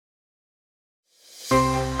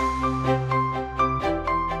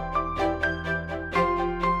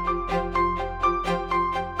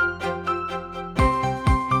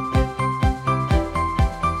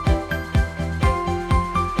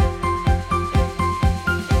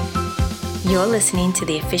You're listening to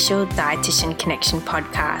the official Dietitian Connection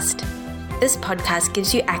podcast. This podcast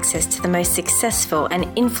gives you access to the most successful and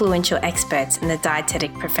influential experts in the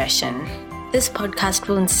dietetic profession. This podcast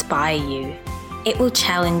will inspire you, it will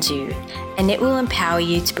challenge you, and it will empower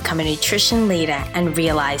you to become a nutrition leader and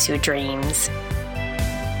realize your dreams.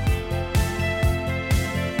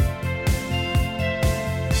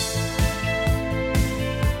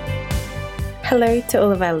 Hello to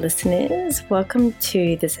all of our listeners. Welcome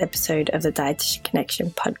to this episode of the Dietitian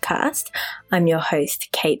Connection podcast. I'm your host,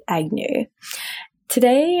 Kate Agnew.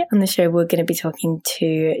 Today on the show, we're going to be talking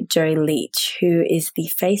to Jo Leach, who is the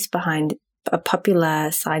face behind a popular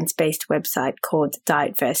science-based website called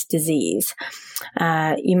Diet vs. Disease.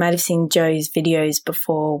 You might have seen Joe's videos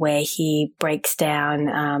before where he breaks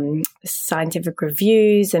down scientific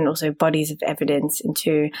reviews and also bodies of evidence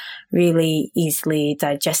into really easily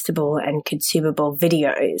digestible and consumable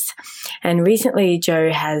videos. And recently,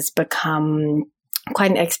 Joe has become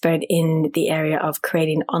quite an expert in the area of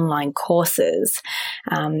creating online courses.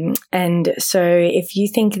 And so if you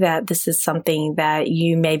think that this is something that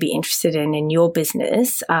you may be interested in your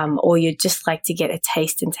business, or you'd just like to get a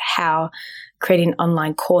taste into how creating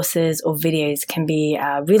online courses or videos can be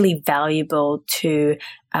really valuable to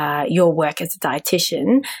your work as a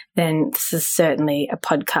dietitian, then this is certainly a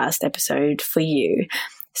podcast episode for you.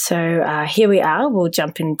 So here we are. We'll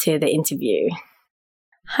jump into the interview.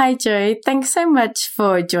 Hi, Joe. Thanks so much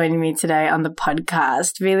for joining me today on the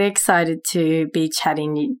podcast. Really excited to be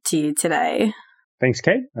chatting to you today. Thanks,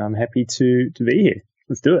 Kate. I'm happy to be here.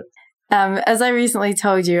 Let's do it. As I recently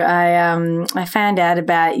told you, I found out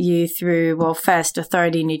about you through, first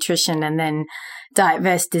Authority Nutrition and then Diet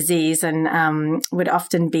vs. Disease, and would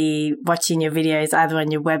often be watching your videos either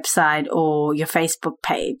on your website or your Facebook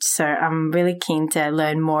page. So I'm really keen to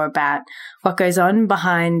learn more about what goes on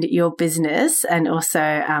behind your business and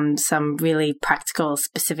also some really practical,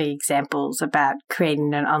 specific examples about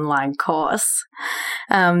creating an online course.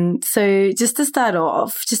 So just to start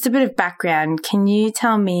off, just a bit of background, can you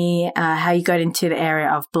tell me how you got into the area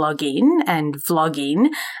of blogging and vlogging,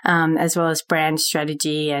 as well as brand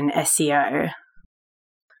strategy and SEO?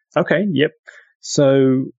 Okay, yep.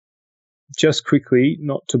 So just quickly,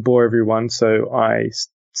 not to bore everyone, so I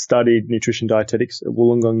studied nutrition dietetics at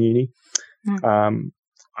Wollongong Uni.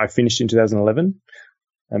 I finished in 2011.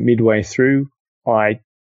 Midway through, I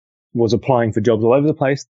was applying for jobs all over the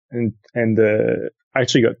place, and I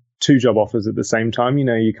actually got 2 job offers at the same time. You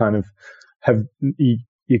know, you kind of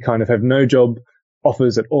have no job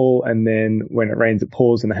offers at all, and then when it rains it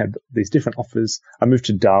pours, and I had these different offers. I moved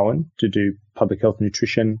to Darwin to do public health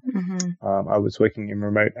nutrition. I was working in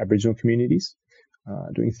remote Aboriginal communities,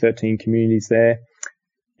 doing 13 communities there.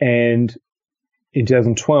 And in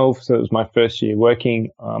 2012, so it was my first year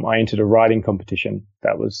working, I entered a writing competition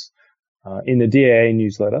that was in the DAA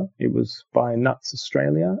newsletter. It was by Nuts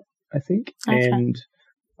Australia, I think. Okay.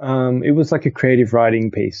 And it was like a creative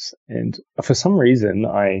writing piece. And for some reason,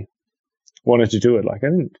 I wanted to do it. Like I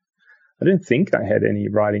didn't think I had any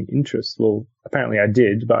writing interest. Well, apparently I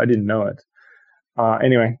did, but I didn't know it.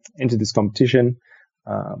 Anyway, entered this competition.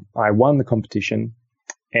 I won the competition,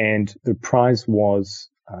 and the prize was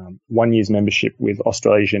 1 year's membership with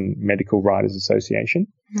Australasian Medical Writers Association.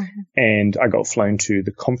 And I got flown to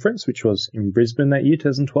the conference, which was in Brisbane that year,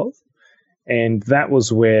 2012. And that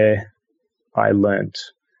was where I learnt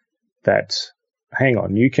that, hang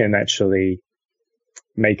on, you can actually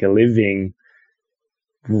make a living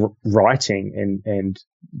writing and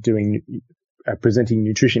doing presenting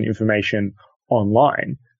nutrition information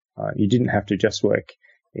online. You didn't have to just work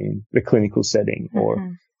in the clinical setting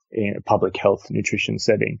or in a public health nutrition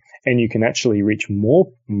setting, and you can actually reach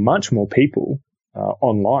much more people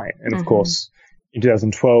online. And of course, in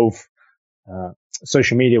 2012,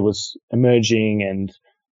 social media was emerging, and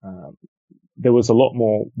there was a lot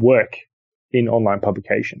more work in online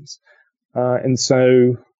publications. And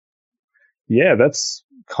so, yeah, that's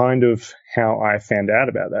kind of how I found out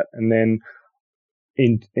about that. And then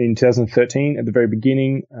in 2013, at the very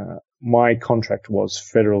beginning, my contract was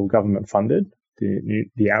federal government funded,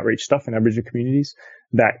 the outreach stuff in Aboriginal communities.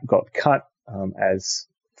 That got cut, as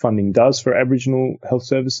funding does for Aboriginal health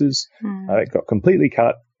services. It got completely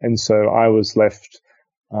cut. And so I was left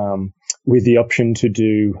with the option to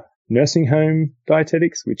do nursing home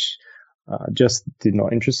dietetics, which just did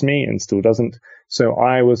not interest me and still doesn't. So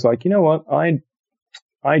I was like, you know what?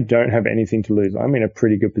 I don't have anything to lose. I'm in a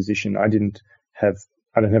pretty good position. I don't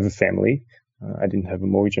have a family. I didn't have a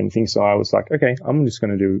mortgage or anything. So I was like, okay, I'm just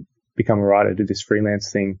going to become a writer, do this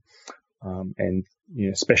freelance thing, and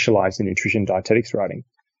specialize in nutrition dietetics writing.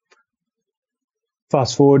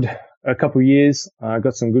 Fast forward a couple of years, I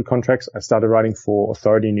got some good contracts. I started writing for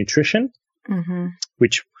Authority Nutrition,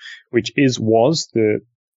 which was the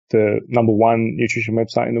number one nutrition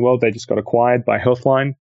website in the world. They just got acquired by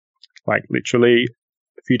Healthline, like literally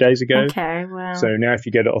a few days ago. Okay, wow. So now if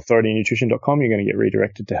you go to authoritynutrition.com, you're going to get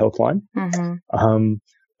redirected to Healthline.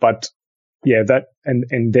 But yeah, that,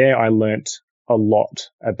 and there I learnt a lot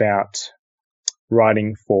about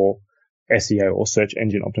writing for SEO or search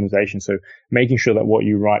engine optimization. So making sure that what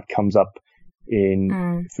you write comes up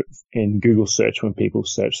in Google search when people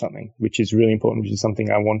search something, which is really important, which is something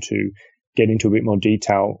I want to get into a bit more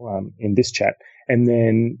detail in this chat. And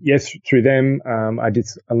then, yes, through them,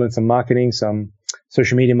 I learned some marketing, some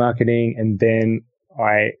social media marketing, and then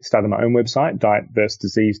I started my own website,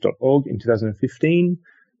 dietversusdisease.org, in 2015,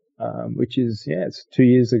 which is, it's 2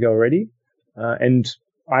 years ago already. And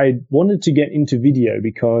I wanted to get into video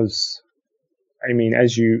because, I mean,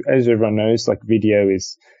 as everyone knows, like video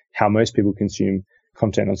is how most people consume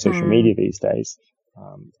content on social media these days.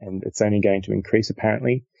 And it's only going to increase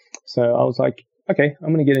apparently. So I was like, okay,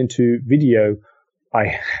 I'm going to get into video.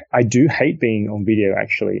 I do hate being on video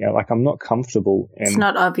actually. Like I'm not comfortable. And it's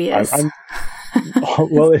not obvious.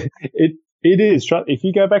 Well, it is. If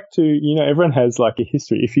you go back to, everyone has like a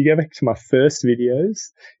history. If you go back to my first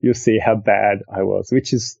videos, you'll see how bad I was,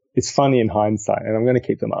 which is, it's funny in hindsight, and I'm going to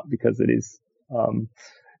keep them up because it is,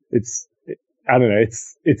 I don't know,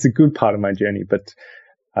 it's a good part of my journey. But,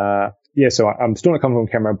 so I'm still not comfortable on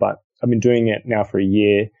camera, but I've been doing it now for a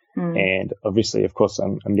year. And obviously, of course,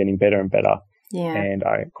 I'm getting better and better. Yeah. And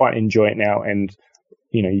I quite enjoy it now. And,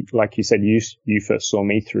 like you said, you first saw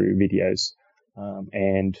me through videos.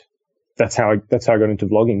 And that's how I got into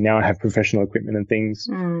vlogging. Now I have professional equipment and things.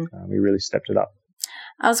 We really stepped it up.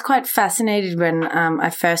 I was quite fascinated when I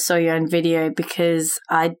first saw you on video because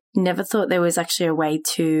I never thought there was actually a way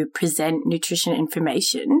to present nutrition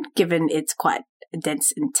information, given it's quite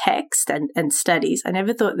dense in text and studies. I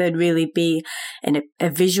never thought there'd really be a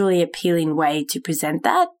visually appealing way to present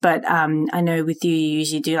that. But I know with you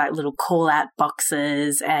usually do like little call out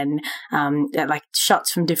boxes and like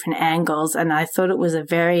shots from different angles. And I thought it was a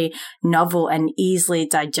very novel and easily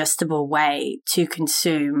digestible way to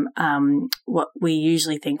consume what we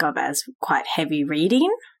usually think of as quite heavy reading.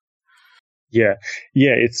 Yeah.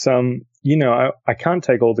 It's, I can't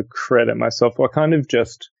take all the credit myself.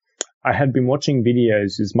 I had been watching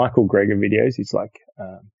videos, is Michael Greger videos. He's like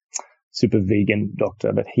super vegan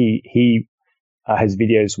doctor, but he has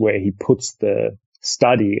videos where he puts the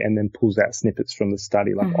study and then pulls out snippets from the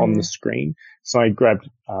study like on the screen. So I grabbed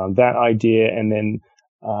that idea, and then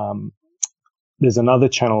there's another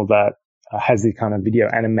channel that has the kind of video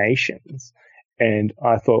animations, and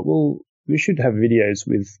I thought, well, we should have videos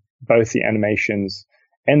with both the animations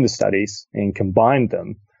and the studies and combine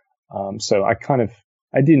them. So I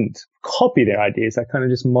didn't copy their ideas. I kind of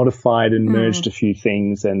just modified and merged a few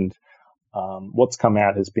things, and what's come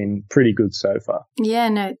out has been pretty good so far. Yeah,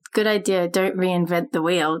 no, good idea. Don't reinvent the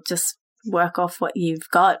wheel. Just work off what you've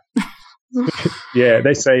got. Yeah,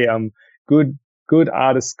 they say good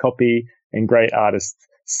artists copy and great artists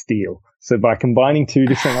steal. So by combining two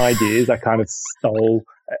different ideas, I kind of stole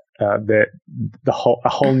a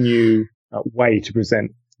whole new way to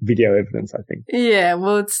present video evidence, I think. Yeah,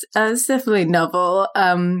 well, it's definitely novel.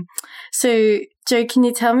 So, Joe, can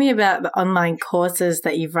you tell me about the online courses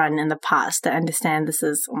that you've run in the past? I understand this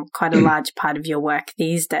is quite a large part of your work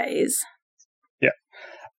these days.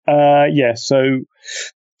 Yeah. So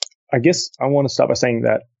I guess I want to start by saying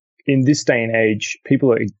that in this day and age,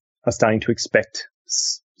 people are starting to expect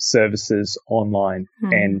services online,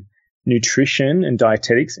 and nutrition and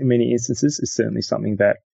dietetics in many instances is certainly something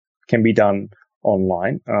that can be done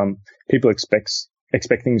online. People expect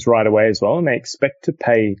things right away as well, and they expect to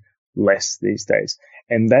pay less these days.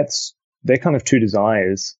 And they're kind of two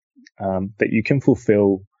desires that you can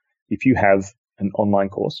fulfill if you have an online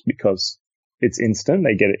course, because it's instant,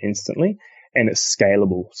 they get it instantly, and it's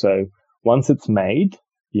scalable. So once it's made,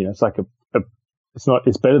 it's like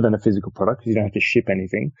it's better than a physical product because you don't have to ship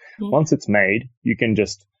anything. Once it's made, you can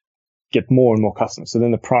just get more and more customers. So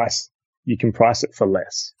then you can price it for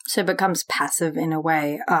less. So it becomes passive in a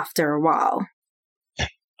way after a while.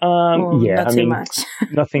 Yeah, not too much.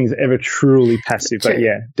 Nothing's ever truly passive, but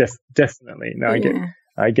yeah, definitely. No,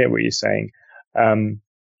 I get what you're saying. And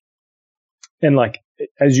like,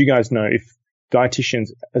 as you guys know, if dietitians,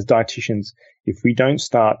 if we don't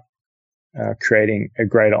start creating a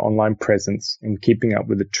greater online presence and keeping up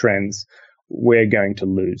with the trends, we're going to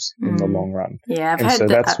lose in the long run. Yeah, I've heard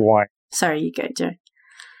that's why. Sorry, you go, Joe.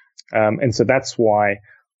 And so that's why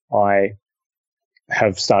I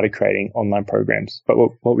have started creating online programs. But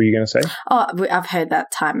what were you going to say? Oh, I've heard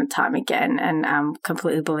that time and time again, and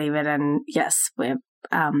completely believe it. And yes,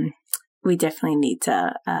 we definitely need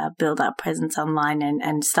to build our presence online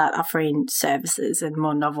and start offering services in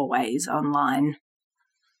more novel ways online.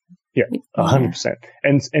 Yeah, 100%.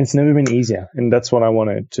 And it's never been easier. And that's what I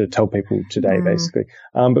wanted to tell people today, basically.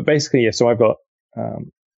 But basically, yeah, so I've got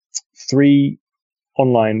 3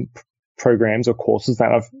 online programs or courses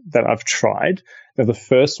that I've tried. Now, the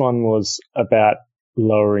first one was about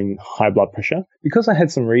lowering high blood pressure, because I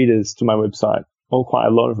had some readers to my website, or quite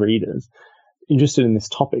a lot of readers interested in this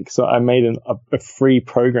topic. So I made a free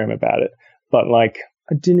program about it, but like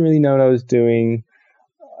I didn't really know what I was doing.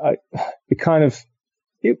 It kind of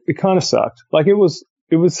sucked. Like it was,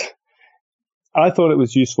 I thought it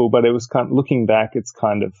was useful, but it was kind of, looking back, it's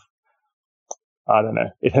kind of, I don't know.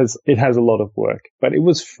 It has a lot of work, but it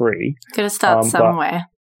was free. Got to start somewhere.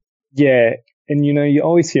 Yeah. And you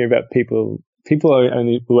always hear about people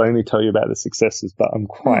will only tell you about the successes, but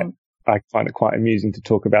I find it quite amusing to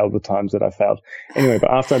talk about all the times that I failed. Anyway, but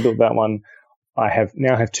after I built that one, I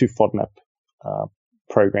now have 2 FODMAP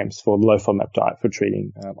programs for low FODMAP diet for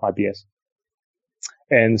treating IBS.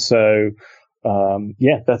 And so, they're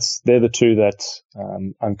the 2 that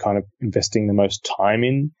I'm kind of investing the most time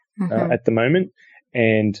in at the moment.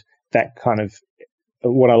 And that kind of,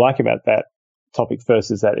 what I like about that topic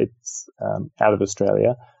first is that it's out of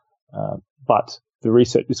Australia, but the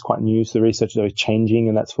research is quite new, so the research is always changing,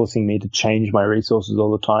 and that's forcing me to change my resources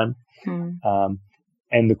all the time.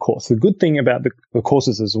 And the good thing about the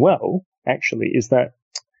courses as well, actually, is that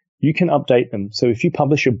you can update them. So if you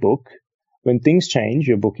publish a book, when things change,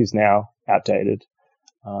 your book is now outdated.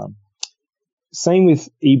 Same with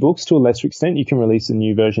ebooks to a lesser extent. You can release a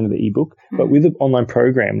new version of the ebook, but with an online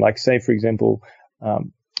program, like say, for example,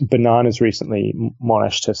 bananas recently,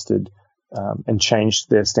 Monash tested and changed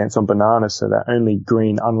their stance on bananas so that only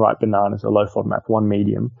green, unripe bananas are low FODMAP, 1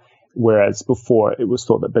 medium, whereas before it was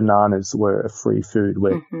thought that bananas were a free food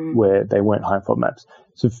where they weren't high FODMAPs.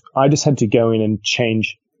 So I just had to go in and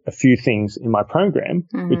change a few things in my program,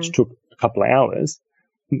 which took a couple of hours,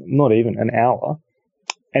 not even an hour,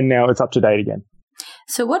 and now it's up to date again.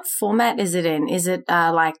 So what format is it in? Is it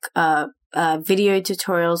like video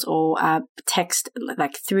tutorials or text,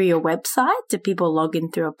 like through your website? Do people log in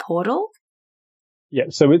through a portal? Yeah,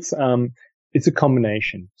 so it's a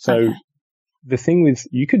combination. So the thing with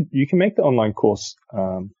you can make the online course,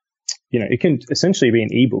 it can essentially be an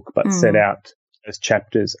ebook but set out as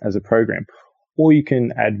chapters as a program, or you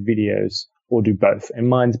can add videos or do both. And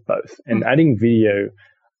mine's both. And adding video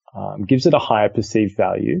gives it a higher perceived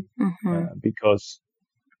value because,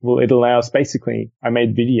 well, it allows, basically, I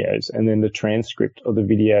made videos and then the transcript of the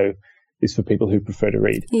video is for people who prefer to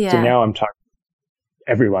read. Yeah. So now I'm targeting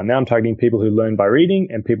everyone. Now I'm targeting people who learn by reading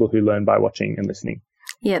and people who learn by watching and listening.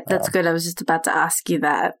 Yeah, that's good. I was just about to ask you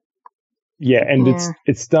that. Yeah, and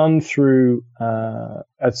it's done through a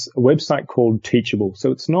website called Teachable.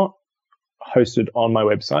 So it's not hosted on my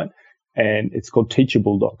website, and it's called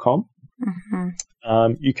teachable.com.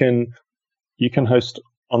 You can host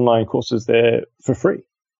online courses there for free.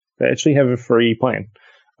 They actually have a free plan.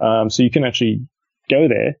 So you can actually go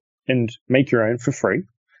there and make your own for free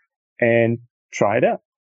and try it out.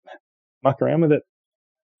 Muck around with it.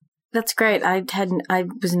 That's great. I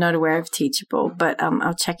was not aware of Teachable, but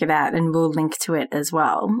I'll check it out and we'll link to it as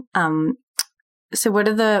well. So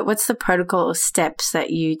what's the protocol or steps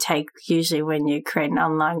that you take usually when you create an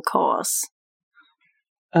online course?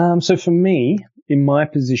 So for me, in my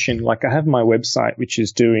position, like I have my website, which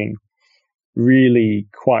is doing really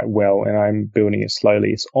quite well, and I'm building it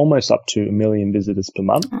slowly. It's almost up to 1 million visitors per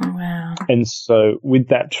month. Oh, wow. And so with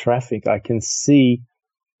that traffic, I can see,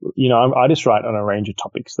 I just write on a range of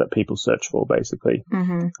topics that people search for, basically,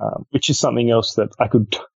 which is something else that I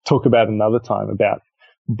could talk about another time, about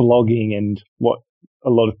blogging and what a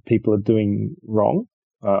lot of people are doing wrong.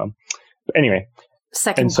 But anyway.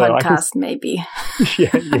 Second podcast, maybe.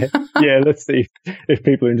 Yeah. Let's see if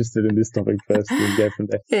people are interested in this topic first. We'll go from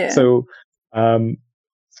there. Yeah. So,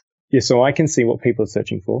 so I can see what people are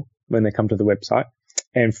searching for when they come to the website,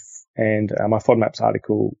 and my FODMAPs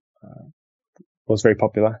article was very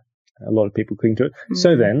popular. A lot of people cling to it.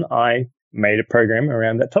 So then I made a program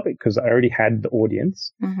around that topic because I already had the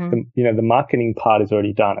audience. The marketing part is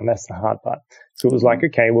already done, and that's the hard part. So it was like,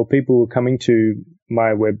 okay, well, people were coming to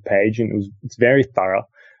my web page, and it's very thorough.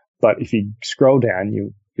 But if you scroll down,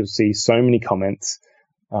 you'll see so many comments,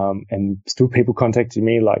 and still people contacting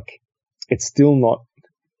me. Like, it's still not.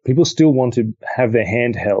 People still want to have their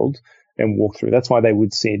hand held and walk through. That's why they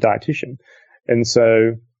would see a dietitian, and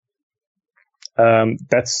so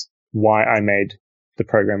that's why I made the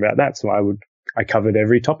program about that. So I covered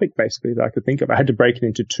every topic basically that I could think of. I had to break it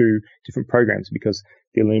into 2 different programs because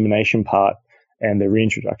the illumination part and the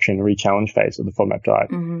reintroduction, re-challenge phase of the FODMAP diet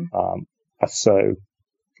are so,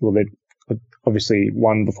 well, they're obviously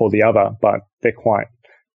one before the other, but they're quite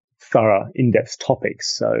thorough, in-depth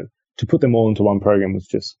topics. So to put them all into one program was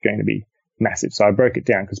just going to be massive. So I broke it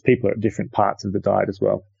down because people are at different parts of the diet as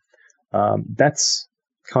well. That's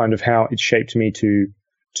kind of how it shaped me to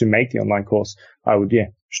make the online course. I would,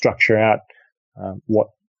 structure out what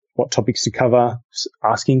topics to cover,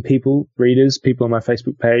 asking people, readers, people on my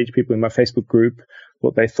Facebook page, people in my Facebook group,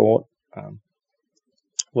 what they thought,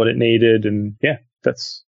 what it needed. And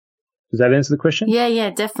does that answer the question? Yeah,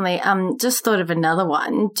 definitely. Just thought of another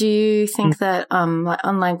one. Do you think that like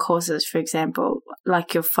online courses, for example,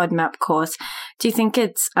 like your FODMAP course, do you think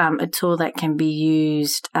it's a tool that can be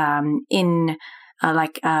used in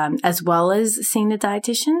as well as seeing a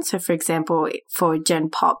dietitian? So, for example, for Gen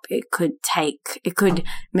Pop, it could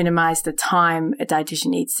minimize the time a dietitian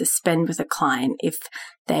needs to spend with a client if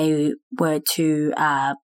they were to,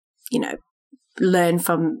 learn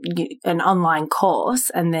from an online course,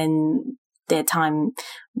 and then their time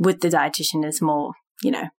with the dietitian is more,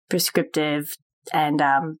 prescriptive and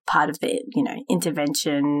part of the,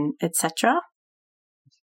 intervention, etc.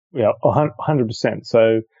 Yeah, 100%.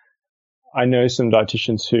 So I know some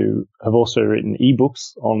dietitians who have also written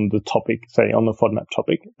ebooks on the topic, say on the FODMAP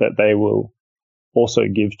topic, that they will also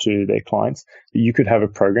give to their clients. You could have a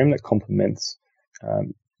program that complements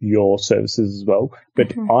your services as well.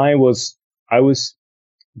 But I was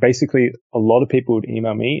basically, a lot of people would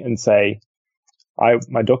email me and say,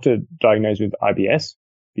 my doctor diagnosed with IBS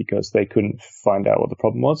because they couldn't find out what the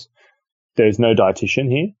problem was. There's no dietitian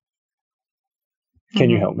here. Can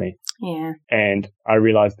you help me? Yeah. And I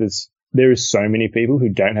realized there is so many people who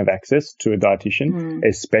don't have access to a dietitian,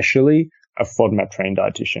 especially a FODMAP trained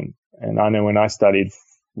dietitian. And I know when I studied,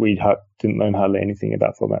 we didn't learn hardly anything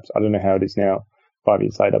about FODMAPs. I don't know how it is now, 5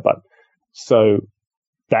 years later, but so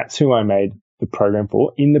that's who I made the program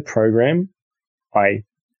for. In the program, I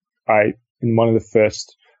in one of the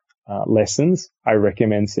first lessons, I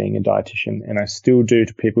recommend seeing a dietitian, and I still do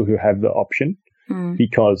to people who have the option,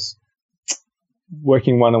 because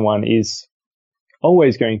working one-on-one is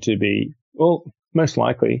always going to be, well, most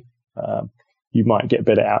likely you might get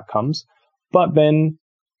better outcomes, but then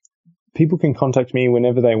people can contact me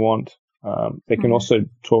whenever they want. They can also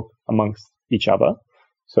talk amongst each other,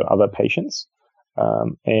 so other patients,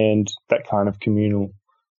 and that kind of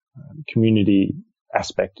community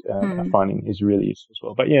aspect I'm finding is really useful as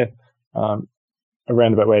well. But a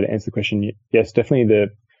roundabout way to answer the question, yes, definitely the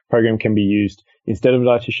program can be used instead of a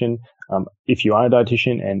dietitian if you are a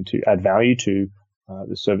dietitian, and to add value to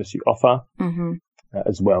the service you offer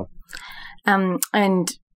as well.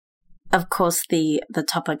 And of course, the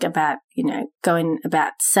topic about, going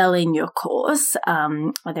about selling your course,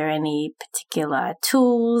 are there any particular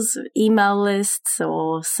tools, email lists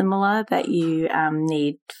or similar that you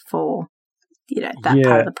need for, that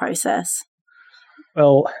part of the process?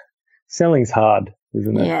 Well, selling's hard,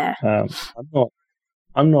 isn't it? Yeah.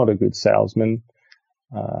 I'm not a good salesman.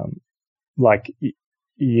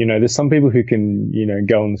 There's some people who can,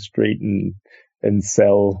 go on the street and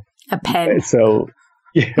sell a pen.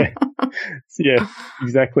 Yeah,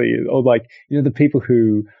 exactly. Or the people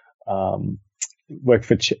who work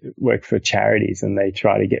for charities, and they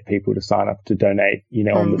try to get people to sign up to donate,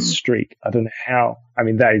 on the street. I don't know how. I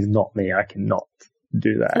mean, that is not me. I cannot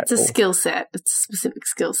do that. It's a skill set. It's a specific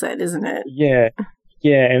skill set, isn't it? Yeah.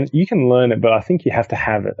 Yeah, and you can learn it, but I think you have to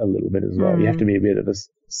have it a little bit as well. You have to be a bit of a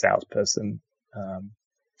salesperson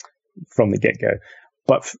from the get-go.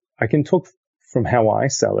 But I can talk from how I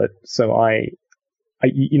sell it. So I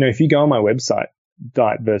if you go on my website,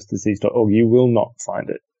 dietversusdisease.org, you will not find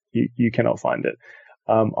it. You cannot find it.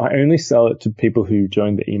 I only sell it to people who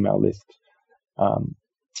join the email list,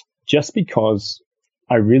 just because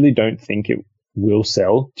I really don't think it will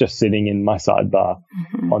sell just sitting in my sidebar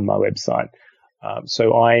on my website.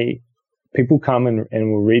 People come and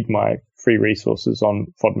will read my free resources on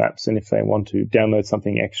FODMAPs, and if they want to download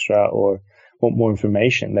something extra or want more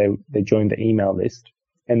information, they join the email list,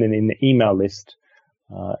 and then in the email list,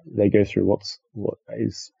 they go through what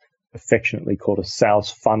is affectionately called a sales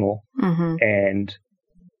funnel, and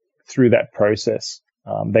through that process,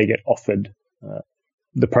 they get offered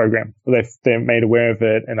the program. They're made aware of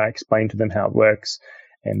it, and I explain to them how it works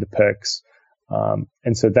and the perks.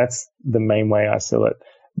 And so that's the main way I sell it.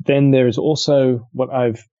 Then there is also what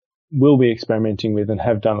will be experimenting with and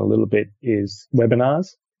have done a little bit is webinars.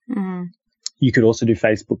 You could also do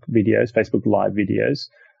Facebook videos, Facebook live videos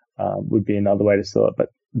would be another way to sell it. But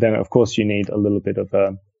then of course you need a little bit of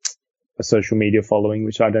a social media following,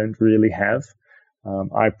 which I don't really have.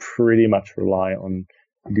 I pretty much rely on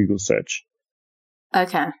Google search.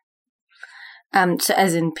 Okay. So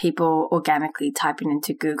as in people organically typing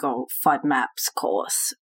into Google FODMAPs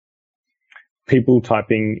course. People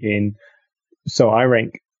typing in, so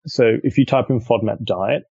if you type in FODMAP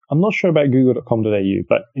diet, I'm not sure about google.com.au,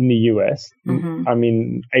 but in the US, I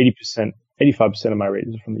mean, 85% of my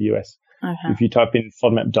readers are from the US. Okay. If you type in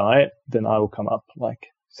FODMAP diet, then I will come up like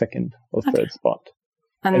second or third spot.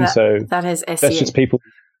 And so that has SEO. That's just people.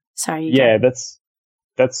 Sorry. That's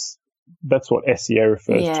what SEO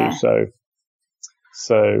refers to.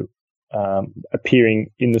 So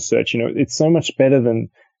appearing in the search, it's so much better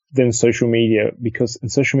than social media, because in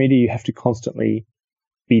social media you have to constantly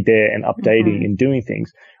be there and updating and doing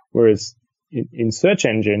things. Whereas in search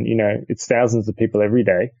engine, it's thousands of people every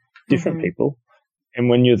day, different people. And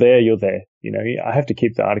when you're there, you're there. I have to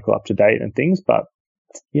keep the article up to date and things, but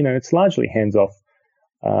it's largely hands off.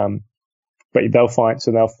 But they'll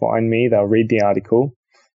find me, they'll read the article,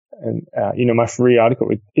 and my free article,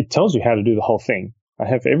 it tells you how to do the whole thing. I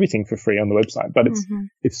have everything for free on the website, but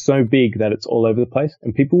it's so big that it's all over the place,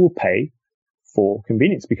 and people will pay for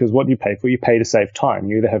convenience, because what you pay for, you pay to save time.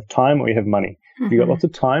 You either have time or you have money. If you've got lots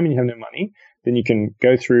of time and you have no money, then you can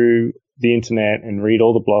go through the internet and read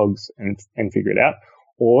all the blogs and figure it out.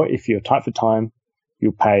 Or if you're tight for time,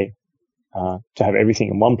 you'll pay to have everything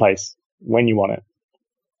in one place when you want it.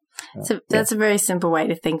 So that's a very simple way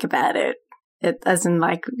to think about it. As in,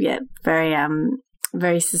 very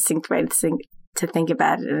very succinct way to think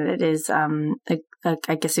about it. And it is,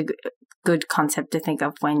 I guess, a good concept to think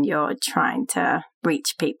of when you're trying to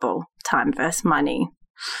reach people: time versus money.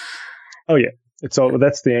 Oh yeah,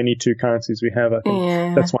 that's the only two currencies we have. I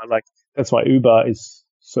think that's why Uber is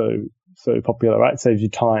so popular, right? It saves you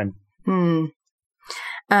time.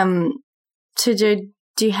 So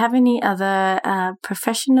do you have any other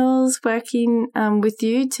professionals working with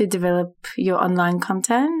you to develop your online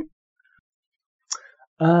content?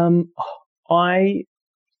 I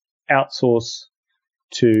outsource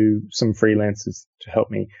to some freelancers to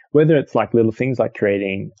help me, whether it's like little things like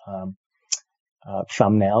creating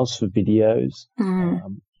thumbnails for videos.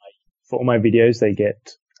 For all my videos, they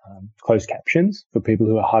get closed captions for people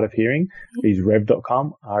who are hard of hearing. I use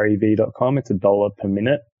rev.com, rev.com. It's $1 per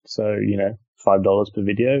minute. So, $5 per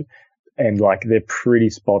video. And they're pretty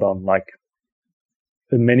spot on.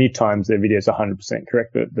 Many times their videos are 100%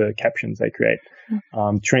 correct, the captions they create.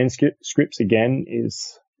 Transcripts again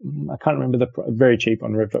is, I can't remember, very cheap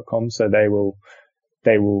on rev.com. So they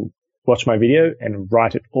will watch my video and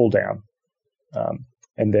write it all down.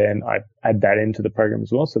 And then I add that into the program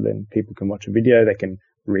as well. So then people can watch a video, they can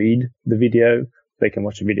read the video, they can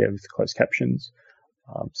watch a video with closed captions.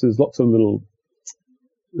 So there's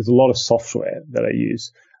a lot of software that I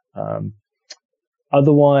use.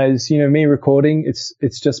 Otherwise, me recording,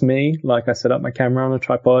 it's just me. I set up my camera on a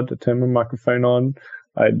tripod, I turn my microphone on,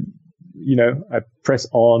 I press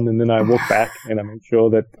on, and then I walk back and I make sure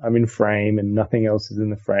that I'm in frame and nothing else is in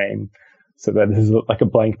the frame, so that there's a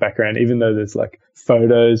blank background, even though there's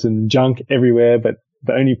photos and junk everywhere, but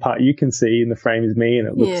the only part you can see in the frame is me, and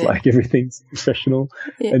it looks like everything's professional.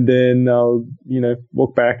 Yeah. And then I'll,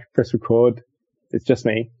 walk back, press record. It's just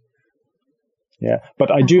me. Yeah. But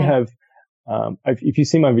I do have, if you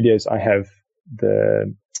see my videos, I have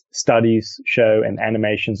the studies show and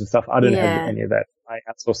animations and stuff. I don't have any of that. I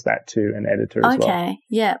outsource that to an editor as well. Okay.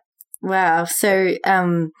 Yeah. Wow. So,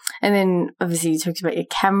 and then obviously you talked about your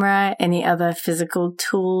camera. Any other physical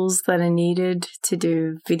tools that are needed to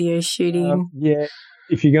do video shooting?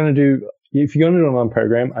 If you're going to do an online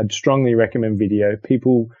program, I'd strongly recommend video.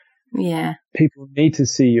 People need to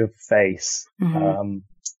see your face.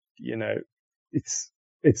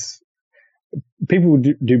 It's people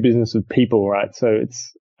do business with people, right? So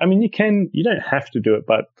you don't have to do it,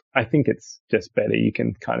 but I think it's just better. You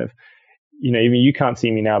can kind of, even you can't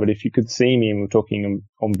see me now, but if you could see me and we're talking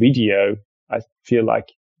on video, I feel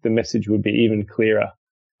like the message would be even clearer.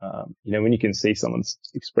 When you can see someone's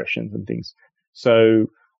expressions and things. So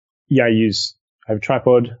I have a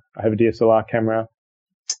tripod, I have a DSLR camera,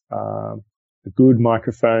 a good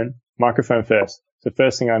microphone first. The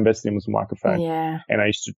first thing I invested in was a microphone. Yeah. And I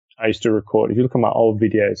used to record. If you look at my old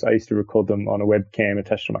videos, I used to record them on a webcam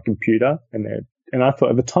attached to my computer, and I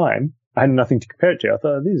thought at the time I had nothing to compare it to. I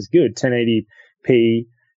thought, this is good, 1080p.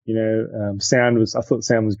 I thought the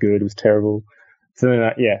sound was good. It was terrible. So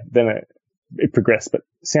then it progressed. But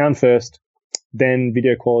sound first, then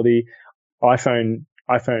video quality. iPhone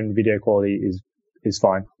video quality is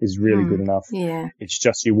fine. Is really good enough. Yeah. It's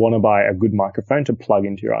just you want to buy a good microphone to plug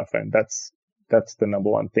into your iPhone. That's that's the number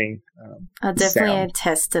one thing. I'll definitely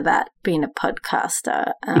attest to that, being a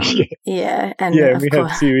podcaster. Yeah. And we had a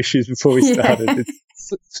few issues before we started. It's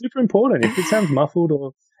super important. If it sounds muffled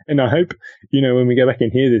and I hope, when we go back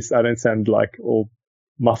and hear this, I don't sound like all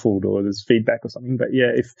muffled or there's feedback or something. But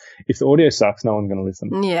yeah, if the audio sucks, no one's going to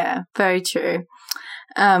listen. Yeah, very true.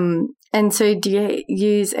 And so do you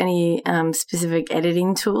use any specific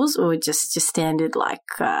editing tools or just standard like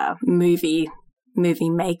movie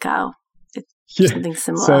maker? Something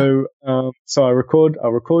similar. So I'll record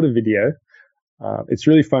a video. It's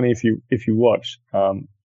really funny if you watch.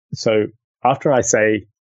 So after I say,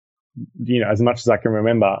 as much as I can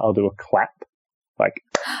remember, I'll do a clap, like,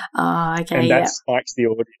 okay, and that spikes the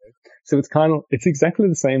audio. So it's exactly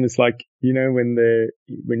the same as like, when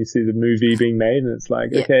you see the movie being made and it's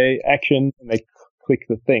like, okay, action, and they click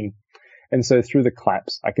the thing. And so through the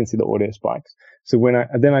claps, I can see the audio spikes. So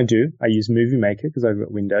I use Movie Maker because I've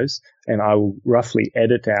got Windows, and I will roughly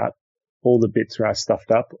edit out all the bits where I stuffed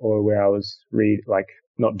up or where I was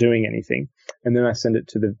not doing anything. And then I send it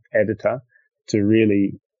to the editor to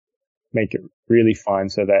really make it really fine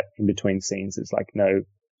so that in between scenes, there's like no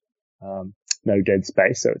dead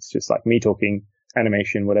space. So it's just like me talking,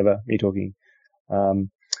 animation, whatever, me talking.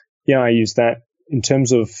 I use that. In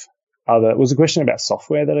terms of was a question about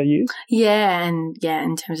software that I use? Yeah. And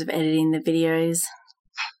in terms of editing the videos.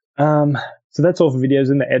 So that's all for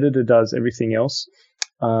videos, and the editor does everything else.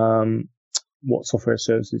 What software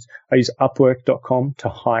services? I use Upwork.com to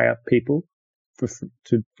hire people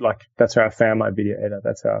that's how I found my video editor.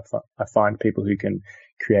 That's how I find people who can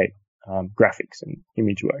create graphics and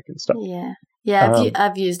image work and stuff. Yeah,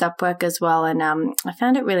 I've used Upwork as well, and I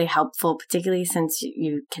found it really helpful, particularly since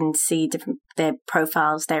you can see their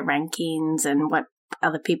profiles, their rankings, and what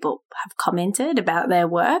other people have commented about their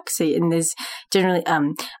work. So, and there's generally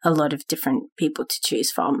a lot of different people to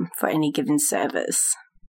choose from for any given service.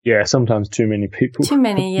 Yeah, sometimes too many people. Too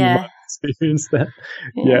many, yeah. Experience that.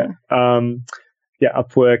 Yeah.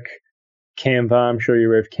 Upwork, Canva. I'm sure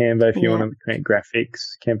you're aware of Canva if you want to create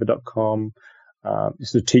graphics. Canva.com.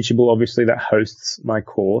 It's Teachable, obviously, that hosts my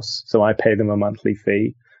course, so I pay them a monthly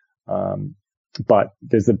fee. But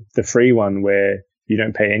there's the free one where you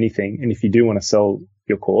don't pay anything, and if you do want to sell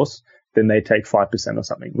your course, then they take 5% or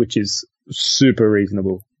something, which is super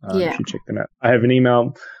reasonable. You should check them out. I have an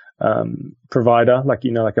email provider, like a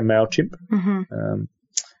MailChimp,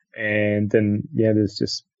 and then there's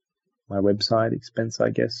just my website expense, I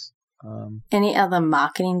guess. Any other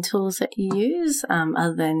marketing tools that you use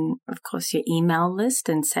other than, of course, your email list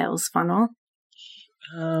and sales funnel?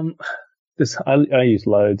 I use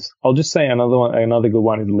loads. I'll just say another good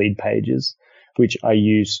one is Lead Pages, which I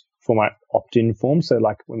use for my opt-in form. So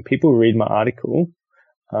like when people read my article,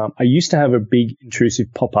 I used to have a big intrusive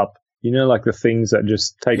pop-up, like the things that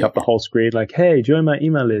just take up the whole screen, like, hey, join my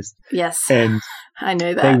email list. Yes. And I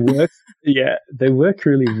know that. They work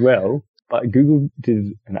really well. But Google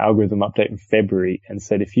did an algorithm update in February and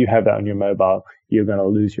said if you have that on your mobile, you're going to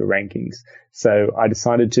lose your rankings. So I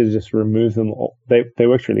decided to just remove them all. They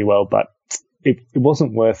worked really well, but it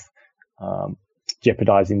wasn't worth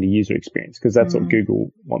jeopardizing the user experience, because that's what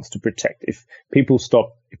Google wants to protect. If people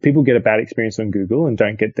get a bad experience on Google and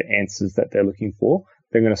don't get the answers that they're looking for,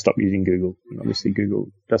 they're going to stop using Google. And obviously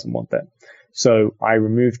Google doesn't want that. So I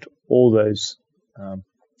removed all those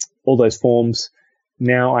forms.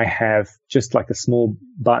 Now I have just like a small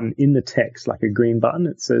button in the text, like a green button.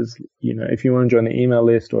 It says, if you want to join the email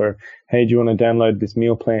list, or, hey, do you want to download this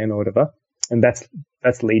meal plan or whatever? And that's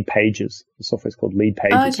Lead Pages. The software is called Lead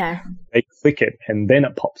Pages. Oh, okay. They click it and then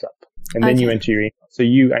it pops up, and then you enter your email. So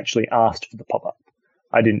you actually asked for the pop-up.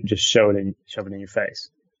 I didn't just shove it in your face.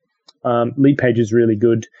 Lead Pages is really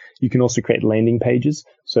good. You can also create landing pages.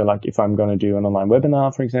 So like if I'm going to do an online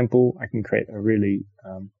webinar, for example, I can create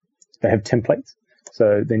they have templates.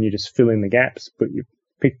 So then you just fill in the gaps, put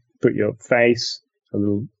your face, a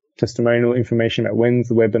little testimonial information about when's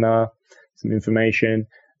the webinar, some information,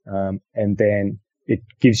 and then it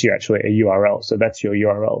gives you actually a URL. So that's your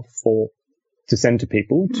URL to send to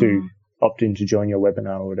people to opt in to join your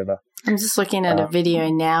webinar or whatever. I'm just looking at a video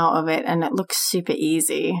now of it, and it looks super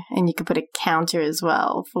easy. And you can put a counter as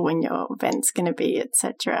well for when your event's going to be,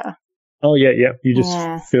 etc. Oh yeah. You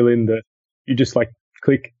just fill in you just like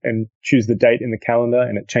click and choose the date in the calendar,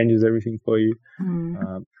 and it changes everything for you.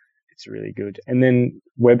 It's really good. And then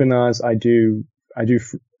webinars I do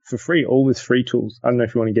for free, all with free tools. I don't know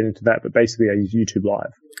if you want to get into that, but basically I use YouTube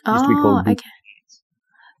Live. It used to be called okay.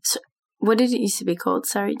 So what did it used to be called?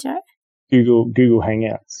 Sorry, Joe? Google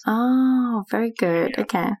Hangouts. Oh, very good. Yeah.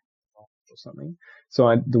 Okay. Or something. So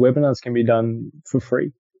the webinars can be done for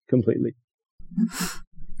free completely.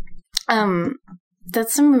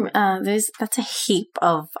 That's that's a heap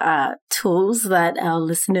of tools that our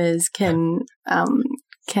listeners can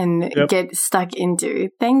get stuck into.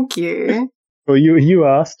 Thank you. Well, you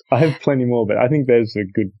asked. I have plenty more, but I think those are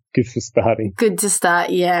good for starting. Good to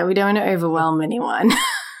start. Yeah, we don't want to overwhelm anyone.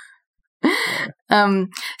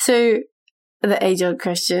 So the age-old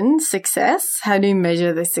question: success. How do you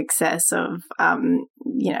measure the success of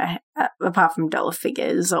apart from dollar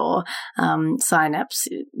figures or sign-ups?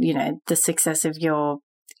 The success of your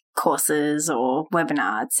courses or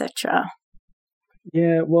webinar, etc.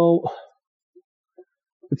 Yeah, well,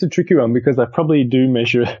 it's a tricky one because I probably do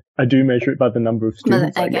measure it by the number of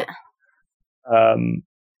students I get. I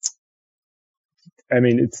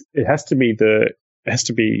mean, it has to be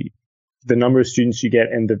the number of students you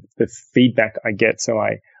get and the feedback I get. So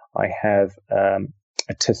I have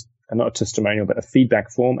not a testimonial, but a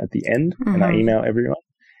feedback form at the end, and I email everyone.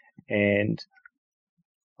 And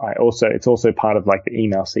it's also part of like the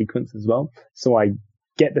email sequence as well. So I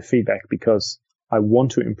get the feedback because I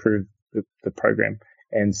want to improve the program.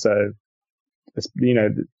 And so,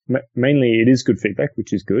 mainly it is good feedback,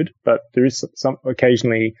 which is good, but there is some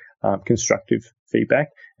occasionally constructive feedback,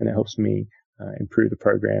 and it helps me improve the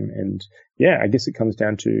program. And yeah, I guess it comes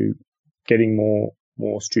down to getting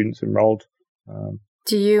more students enrolled.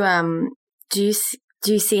 Do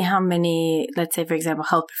you see how many, let's say, for example,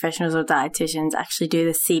 health professionals or dietitians actually do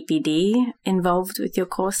the CPD involved with your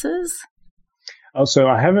courses? So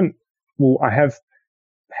I have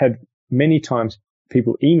had many times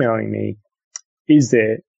people emailing me,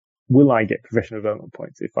 will I get professional development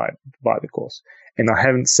points if I buy the course? And I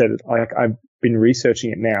haven't said it. I've been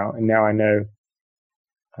researching it now, and now I know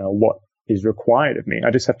what is required of me.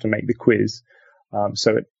 I just have to make the quiz.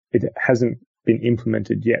 So it hasn't been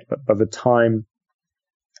implemented yet, but by the time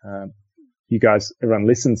everyone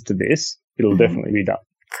listens to this, it'll definitely be done.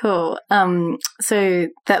 Cool. So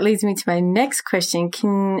that leads me to my next question.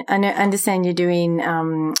 I understand you're doing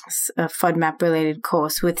a FODMAP related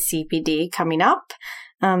course with CPD coming up.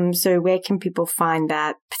 So where can people find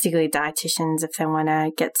that, particularly dietitians, if they want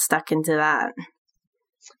to get stuck into that?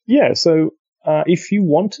 Yeah. So if you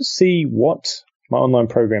want to see what my online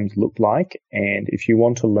programs look like, and if you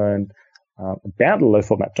want to learn about the low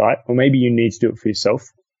FODMAP diet, or maybe you need to do it for yourself,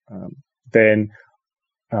 then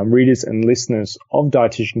readers and listeners of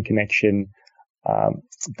Dietitian Connection,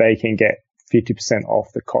 they can get 50%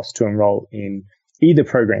 off the cost to enroll in either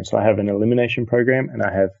program. So I have an elimination program and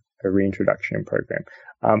I have a reintroduction program.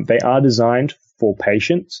 They are designed for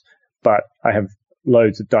patients, but I have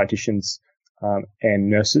loads of dietitians and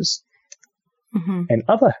nurses and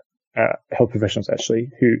other health professionals actually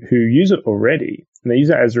who use it already. And they use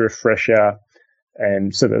it as a refresher,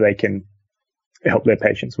 and so that they can help their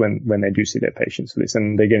patients when they do see their patients for this.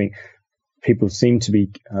 And people seem to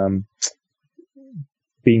be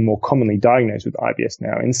being more commonly diagnosed with IBS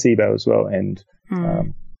now, in SIBO as well. And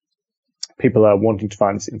people are wanting to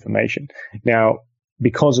find this information. Now,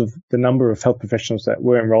 because of the number of health professionals that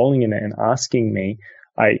were enrolling in it and asking me,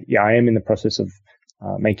 I am in the process of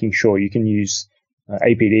making sure you can use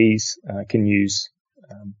APDs, can use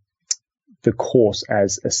the course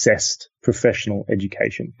as assessed professional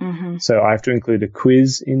education. So I have to include a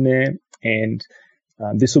quiz in there, and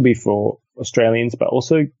this will be for Australians, but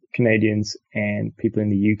also Canadians and people in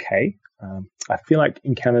the UK. I feel like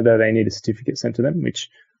in Canada, they need a certificate sent to them, which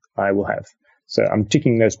I will have. So I'm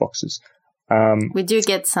ticking those boxes. We do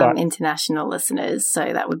get some international listeners, so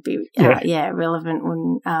that would be relevant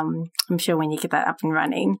when I'm sure when you get that up and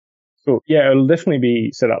running. Cool. Yeah, it'll definitely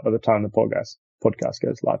be set up by the time the podcast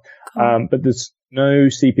goes live. Cool. But there's no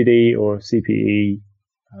CPD or CPE,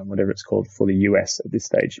 whatever it's called, for the US at this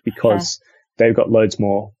stage, because they've got loads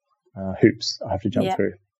more hoops I have to jump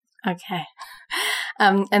through. Okay.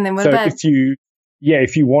 And then what about... if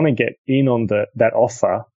you want to get in on that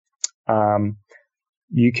offer,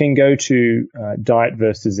 you can go to Diet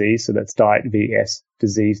vs Disease. So that's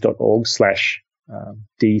dietvsdisease.org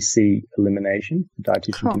 /DC elimination,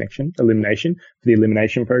 Dietitian Connection elimination for the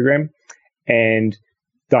elimination program, and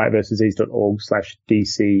dietvsdisease.org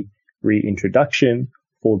 /DC reintroduction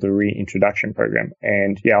for the reintroduction program.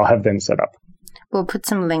 And I'll have them set up. We'll put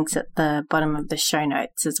some links at the bottom of the show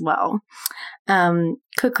notes as well.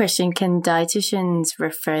 Quick question. Can dietitians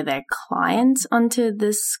refer their clients onto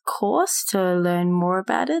this course to learn more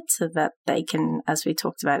about it so that they can, as we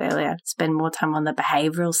talked about earlier, spend more time on the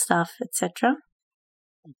behavioral stuff, etc.?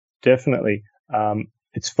 Definitely.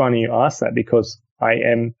 It's funny you ask that, because I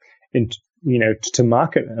am to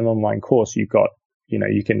market an online course, you've got,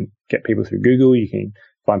 you can get people through Google, you can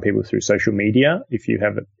find people through social media if you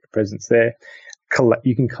have a presence there.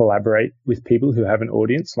 You can collaborate with people who have an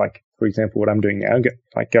audience. Like for example, what I'm doing now,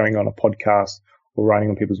 like going on a podcast or writing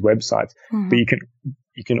on people's websites. Mm-hmm. But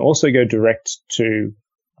you can also go direct to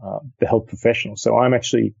the health professional. So I'm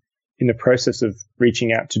actually in the process of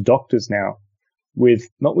reaching out to doctors now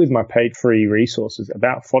not with my paid free resources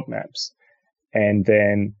about FODMAPs, and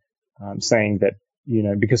then saying that,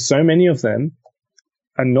 because so many of them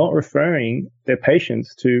are not referring their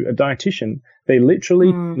patients to a dietitian. They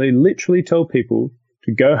literally tell people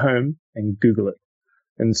to go home and Google it.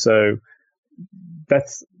 And so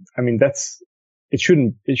it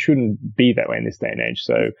shouldn't be that way in this day and age.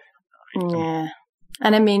 So yeah.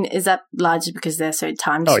 And I mean, is that largely because they're so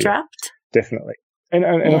time strapped? Yeah, definitely. And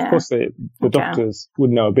of course the doctors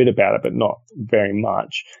would know a bit about it, but not very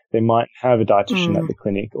much. They might have a dietitian at the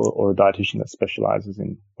clinic or a dietitian that specializes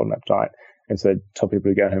in FODMAP diet. And so tell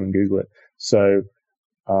people to go home and Google it. So,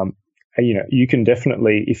 you can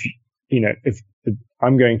definitely, if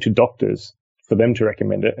I'm going to doctors for them to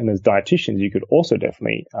recommend it, and as dietitians, you could also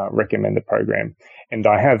definitely recommend the program. And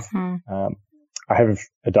I have two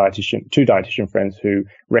dietitian friends who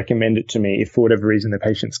recommend it to me if for whatever reason the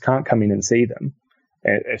patients can't come in and see them,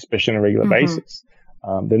 especially on a regular basis.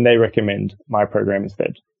 Then they recommend my program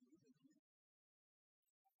instead.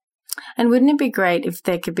 And wouldn't it be great if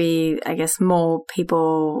there could be, I guess, more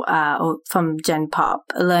people from Gen Pop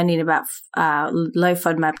learning about low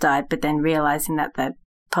FODMAP diet, but then realizing that they'd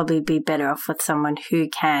probably be better off with someone who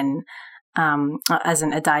can, as a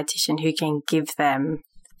dietitian, who can give them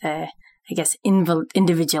the, I guess,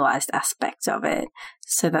 individualized aspects of it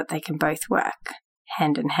so that they can both work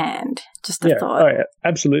hand in hand. Just a thought. Oh, yeah,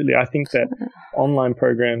 absolutely. I think that online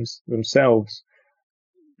programs themselves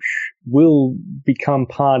will become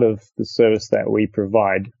part of the service that we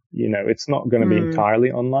provide. It's not going to be entirely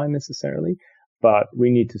online necessarily, but we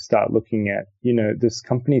need to start looking at, there's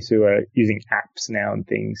companies who are using apps now and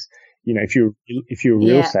things. If you're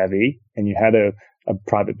real savvy and you had a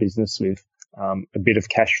private business with a bit of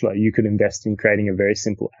cash flow, you could invest in creating a very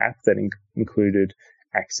simple app that included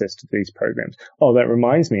access to these programs. Oh, that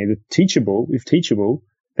reminds me, with Teachable,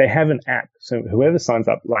 they have an app. So whoever signs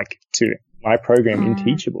up to my program in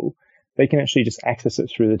Teachable, they can actually just access it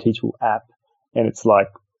through the Teachable app, and it's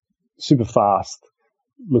super fast,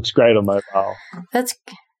 looks great on mobile. That's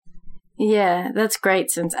great,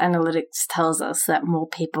 since analytics tells us that more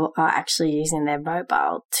people are actually using their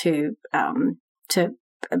mobile to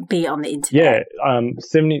be on the internet. Yeah,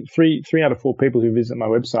 3 out of 4 people who visit my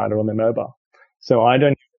website are on their mobile. So I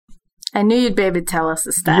knew you'd be able to tell us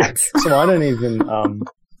the stats. Yeah, so I don't even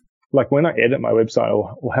when I edit my website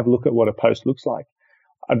or have a look at what a post looks like,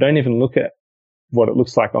 I don't even look at what it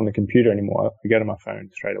looks like on the computer anymore. I go to my phone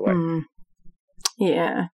straight away.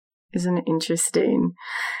 Yeah. Isn't it interesting?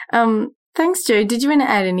 Thanks, Joe. Did you want to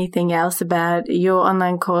add anything else about your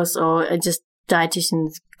online course, or just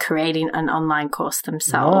dietitians creating an online course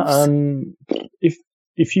themselves?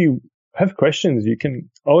 If you have questions, you can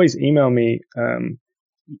always email me. I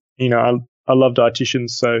love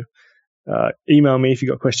dietitians, so email me if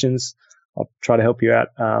you've got questions. I'll try to help you out.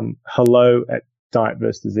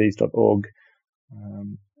 hello@dietversusdisease.org.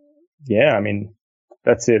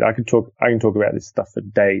 That's it. I can talk about this stuff for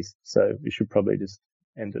days, so we should probably just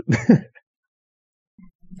end it.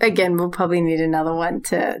 Again, we'll probably need another one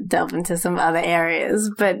to delve into some other areas,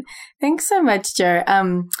 but thanks so much, Joe.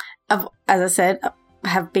 As I said, I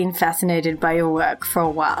have been fascinated by your work for a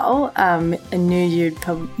while. I knew you'd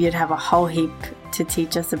have a whole heap to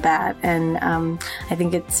teach us about, and I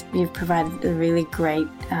think you've provided a really great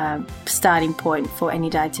starting point for any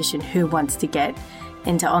dietitian who wants to get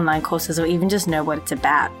into online courses or even just know what it's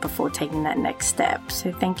about before taking that next step.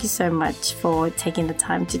 So thank you so much for taking the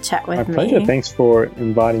time to chat with me. My pleasure. Thanks for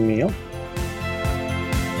inviting me on.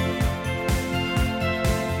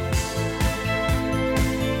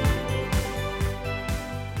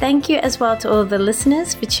 Thank you as well to all of the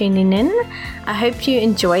listeners for tuning in. I hope you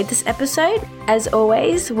enjoyed this episode. As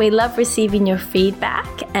always, we love receiving your feedback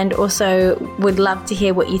and also would love to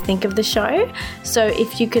hear what you think of the show. So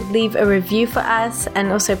if you could leave a review for us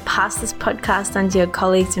and also pass this podcast on to your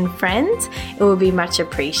colleagues and friends, it will be much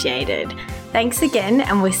appreciated. Thanks again,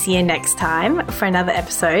 and we'll see you next time for another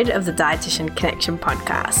episode of the Dietitian Connection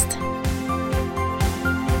podcast.